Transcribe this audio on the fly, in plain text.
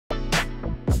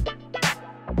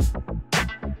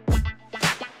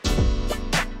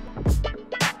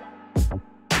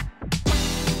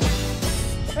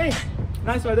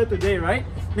Nice weather today, right?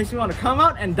 Makes me want to come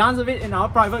out and dance a bit in our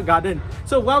private garden.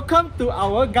 So welcome to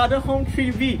our garden home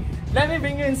 3B. Let me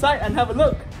bring you inside and have a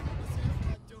look.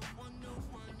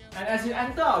 And as you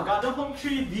enter our garden home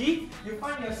 3B, you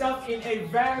find yourself in a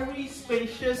very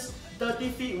spacious 30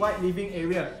 feet wide living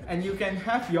area, and you can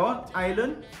have your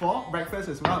island for breakfast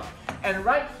as well. And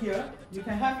right here, you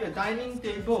can have your dining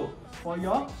table for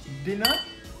your dinner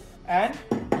and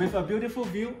with a beautiful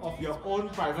view of your own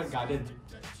private garden.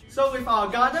 So with our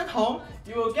garden home,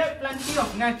 you will get plenty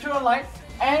of natural light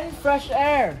and fresh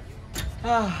air.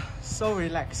 So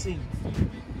relaxing.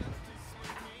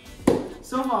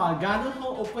 So for our garden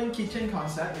home open kitchen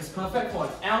concept, it's perfect for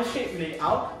an L-shaped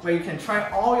layout where you can try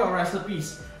all your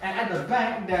recipes. And at the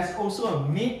back, there's also a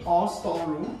maid or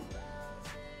storeroom.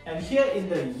 And here in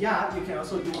the yard, you can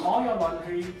also do all your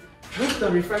laundry with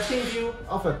the refreshing view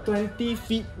of a 20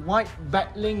 feet wide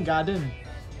backlane garden.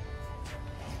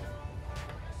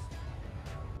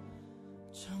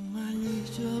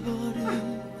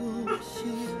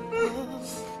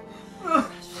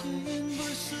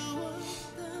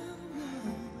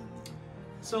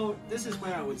 So this is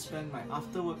where I would spend my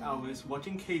after work hours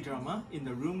watching K-drama in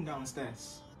the room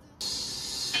downstairs.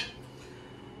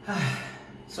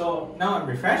 So now I'm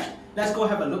refreshed, let's go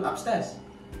have a look upstairs.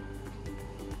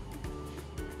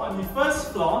 On the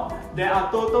first floor, there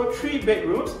are total 3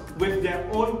 bedrooms with their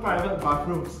own private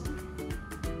bathrooms.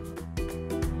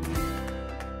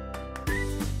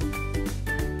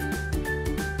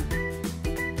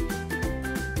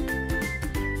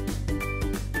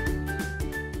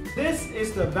 This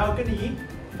is the balcony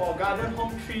for Garden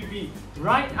Home 3B,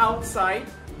 right outside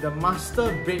the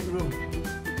master bedroom.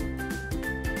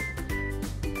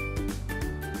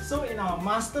 So in our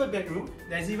master bedroom,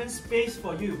 there's even space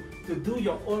for you to do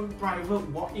your own private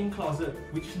walk-in closet,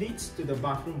 which leads to the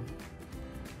bathroom.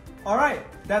 Alright,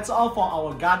 that's all for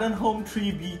our Garden Home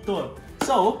 3B tour.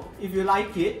 So, if you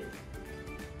like it,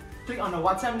 click on the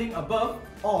WhatsApp link above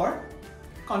or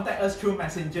contact us through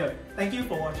Messenger. Thank you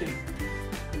for watching.